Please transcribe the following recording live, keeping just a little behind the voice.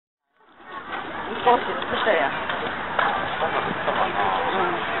少し映したやん。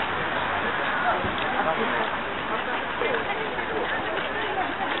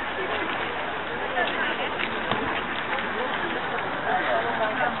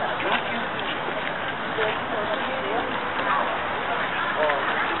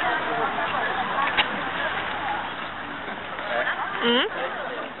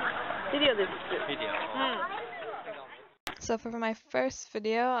Videoです。Video. So for my first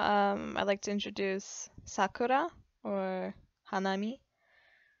video, I'd like to introduce Sakura, or Hanami.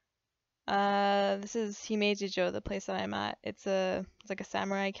 This is Himeji, the place that I'm at. It's like a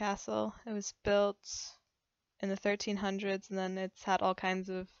samurai castle. It was built in the 1300s, and then it's had all kinds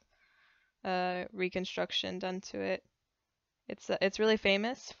of reconstruction done to it. It's really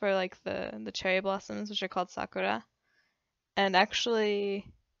famous for like the cherry blossoms, which are called Sakura. And actually,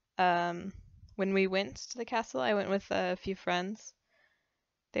 when we went to the castle, I went with a few friends.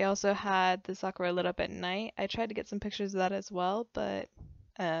 They also had the Sakura lit up at night. I tried to get some pictures of that as well, but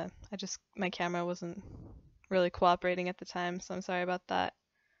my camera wasn't really cooperating at the time, so I'm sorry about that.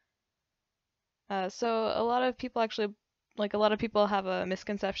 So a lot of people have a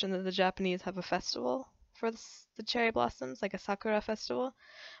misconception that the Japanese have a festival for the cherry blossoms, like a Sakura festival,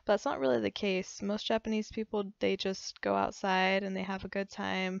 but that's not really the case. Most Japanese people, they just go outside and they have a good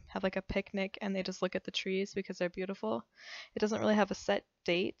time, have like a picnic, and they just look at the trees because they're beautiful. It doesn't really have a set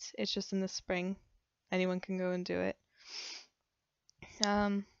date. It's just in the spring. Anyone can go and do it.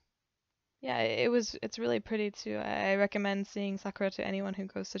 Yeah, it's really pretty too. I recommend seeing Sakura to anyone who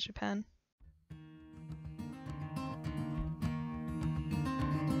goes to Japan.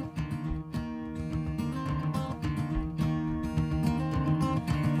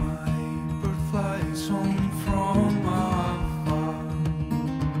 Flies home from afar,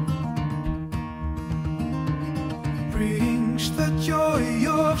 brings the joy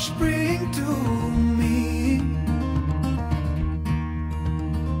of spring to me.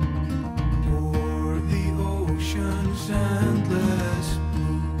 O'er the ocean's endless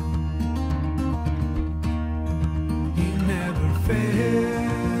blue, he never fails,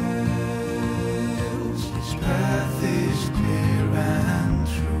 his path is clear and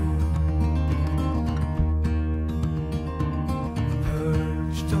true.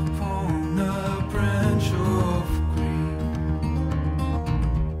 Upon a branch of green,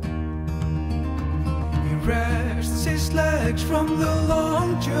 he rests his legs from the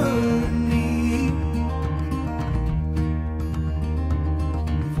long journey,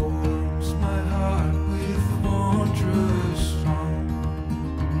 warms my heart with wondrous song.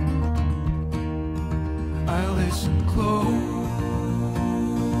 I listen close,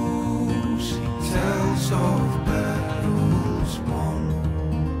 he tells of battles won.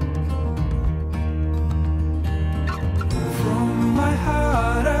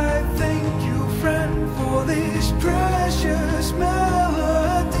 I thank you, friend, for this precious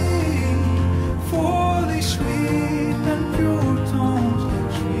melody, for this sweet and pure